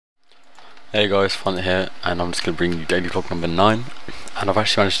Hey guys, Fun here, and I'm just going to bring you daily vlog number 9, and I've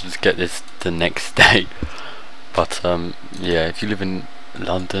actually managed to just get this the next day, but yeah, if you live in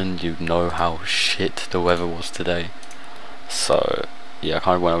London you know how shit the weather was today, so yeah, I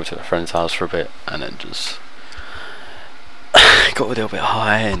kind of went over to a friend's house for a bit, and then just got a little bit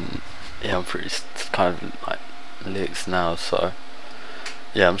high, and yeah, I'm pretty kind of like licks now, so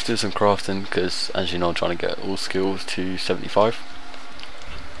yeah, I'm just doing some crafting, because as you know I'm trying to get all skills to 75.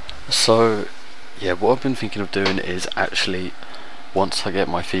 So yeah, what I've been thinking of doing is actually, once I get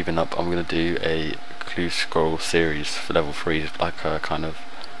my thieving up, I'm going to do a clue scroll series for level 3, like a kind of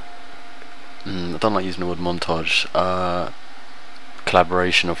I don't like using the word montage,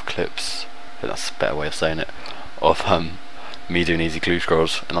 collaboration of clips, I think that's a better way of saying it, of me doing easy clue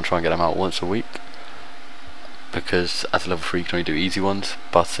scrolls, and I'll try and get them out once a week, because as a level 3 you can only do easy ones,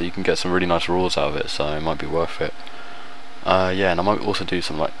 but you can get some really nice rules out of it, so it might be worth it. Yeah, and I might also do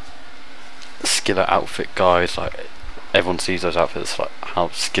some like skiller outfit guides, like everyone sees those outfits, like how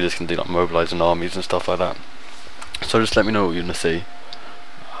skillers can do like mobilizing armies and stuff like that. So just let me know what you want to see.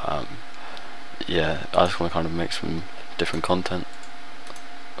 Yeah, I just want to kind of make some different content.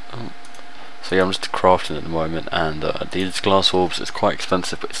 So yeah, I'm just crafting at the moment, and these glass orbs, it's quite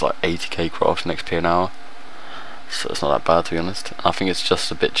expensive, but it's like 80k crafting XP an hour, so it's not that bad, to be honest. I think it's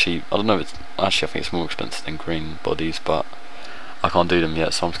just a bit cheap. I don't know if it's actually, I think it's more expensive than green bodies, but I can't do them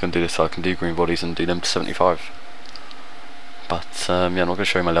yet, so I'm just going to do this so I can do green bodies and do them to 75. But yeah, I'm not going to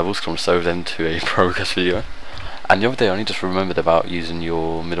show you my levels because I'm going to save them to a progress video. And the other day I only just remembered about using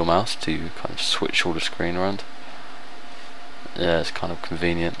your middle mouse to kind of switch all the screen around. Yeah, it's kind of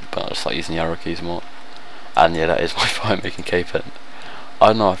convenient, but I just like using the arrow keys more. And yeah, that is my fire-making cape. I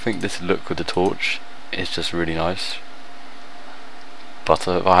don't know, I think this look with the torch is just really nice. But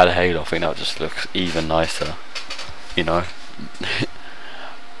if I had a halo, I think that would just look even nicer, you know.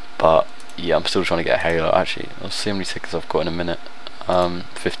 But yeah, I'm still trying to get a halo. Actually, I'll see how many tickets I've got in a minute.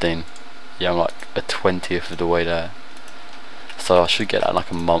 15. Yeah, I'm like a 20th of the way there, so I should get that in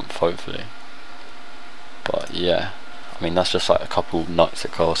like a month hopefully. But yeah, I mean that's just like a couple nights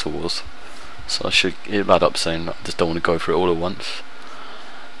at Castle Wars, so it'll add up soon. I just don't want to go through it all at once.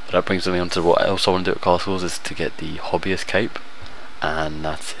 But that brings me on to what else I want to do at Castle Wars, is to get the hobbyist cape, and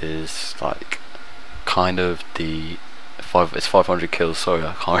that is like kind of the it's 500 kills, sorry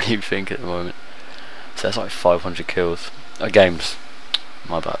I can't even think at the moment, so that's like 500 kills, games,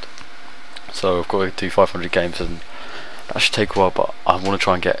 my bad. So I've got to do 500 games, and that should take a while, but I want to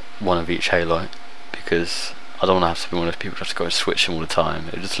try and get one of each halo, because I don't want to have to be one of those people who have to go and switch them all the time.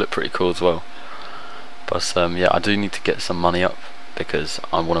 It just look pretty cool as well. But yeah, I do need to get some money up, because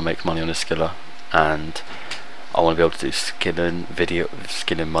I want to make money on this skiller, and I want to be able to do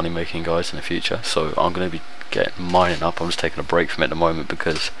skilling money making guys in the future. So I'm going to be getting mining up. I'm just taking a break from it at the moment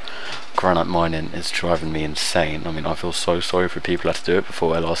because granite mining is driving me insane. I mean, I feel so sorry for people who have to do it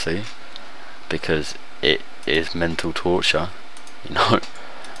before LRC, because it is mental torture, you know.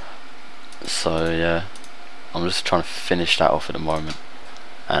 So yeah, I'm just trying to finish that off at the moment,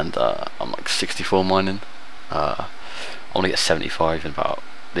 and I'm like 64 mining. I want to get 75 in about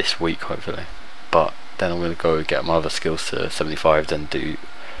this week hopefully, but then I'm going to go get my other skills to 75, then do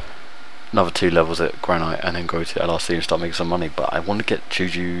another 2 levels at granite, and then go to LRC and start making some money. But I want to get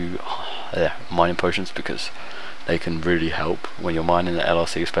juju mining potions, because they can really help when you're mining at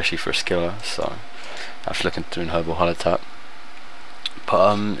LRC, especially for a skiller. So I'm just looking at doing herbal habitat.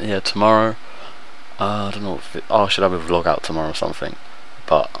 But yeah, tomorrow I don't know if I should have a vlog out tomorrow or something,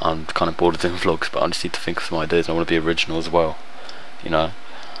 but I'm kind of bored of doing vlogs, but I just need to think of some ideas. I want to be original as well, you know.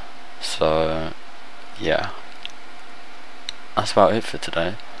 So yeah, that's about it for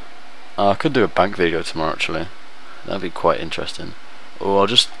today. I could do a bank video tomorrow actually, that'd be quite interesting, or I'll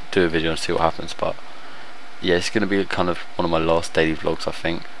just do a video and see what happens. But yeah, it's going to be kind of one of my last daily vlogs, I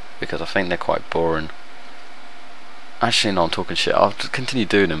think, because I think they're quite boring. Actually no, I'm talking shit, I'll continue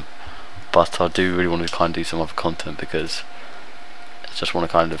doing them, but I do really want to kind of do some other content, because I just want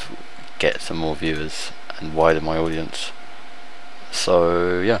to kind of get some more viewers and widen my audience.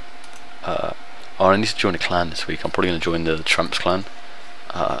 So yeah, I need to join a clan this week. I'm probably going to join the Tramps clan.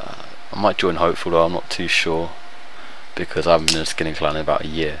 I might join Hopeful though, I'm not too sure, because I haven't been in a skinning clan in about a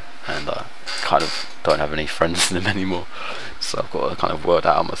year, and I kind of don't have any friends in them anymore, so I've got to kind of work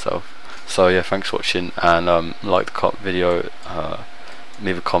that out myself. So yeah, thanks for watching, and like the video,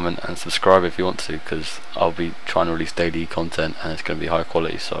 leave a comment and subscribe if you want to, because I'll be trying to release daily content and it's going to be high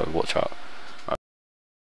quality, so watch out.